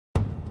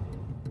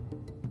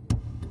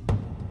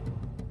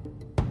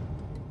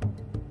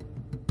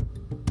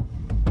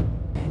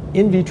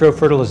In vitro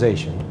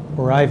fertilization,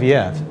 or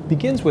IVF,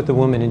 begins with the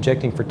woman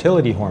injecting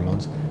fertility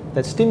hormones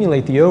that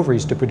stimulate the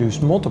ovaries to produce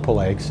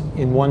multiple eggs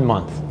in 1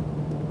 month.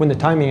 When the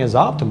timing is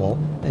optimal,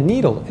 a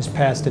needle is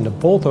passed into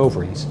both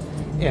ovaries,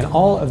 and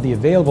all of the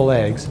available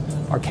eggs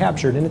are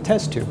captured in a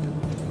test tube.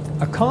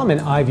 A common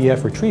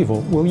IVF retrieval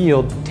will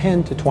yield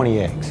 10 to 20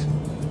 eggs.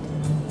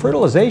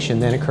 Fertilization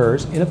then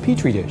occurs in a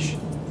petri dish.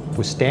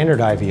 With standard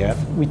IVF,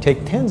 we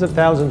take tens of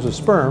thousands of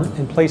sperm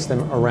and place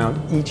them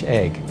around each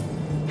egg.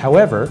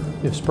 However,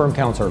 if sperm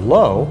counts are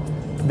low,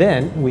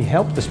 then we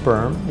help the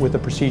sperm with a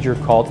procedure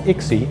called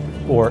ICSI,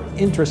 or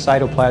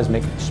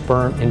intracytoplasmic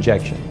sperm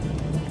injection.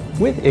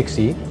 With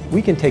ICSI,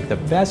 we can take the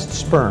best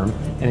sperm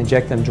and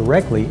inject them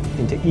directly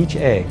into each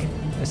egg,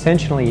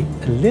 essentially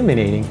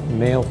eliminating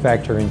male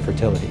factor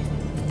infertility.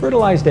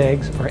 Fertilized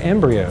eggs, or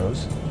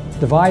embryos,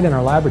 divide in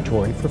our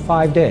laboratory for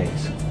 5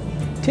 days.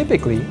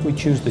 Typically, we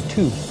choose the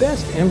 2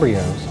 best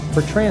embryos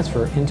for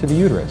transfer into the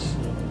uterus.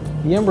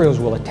 The embryos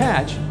will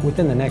attach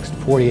within the next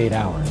 48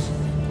 hours.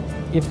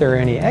 If there are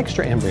any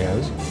extra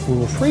embryos, we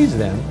will freeze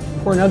them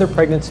for another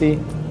pregnancy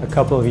a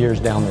couple of years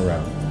down the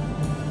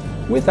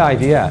road. With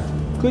IVF,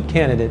 good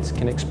candidates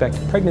can expect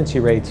pregnancy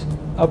rates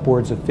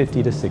upwards of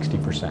 50 to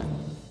 60%.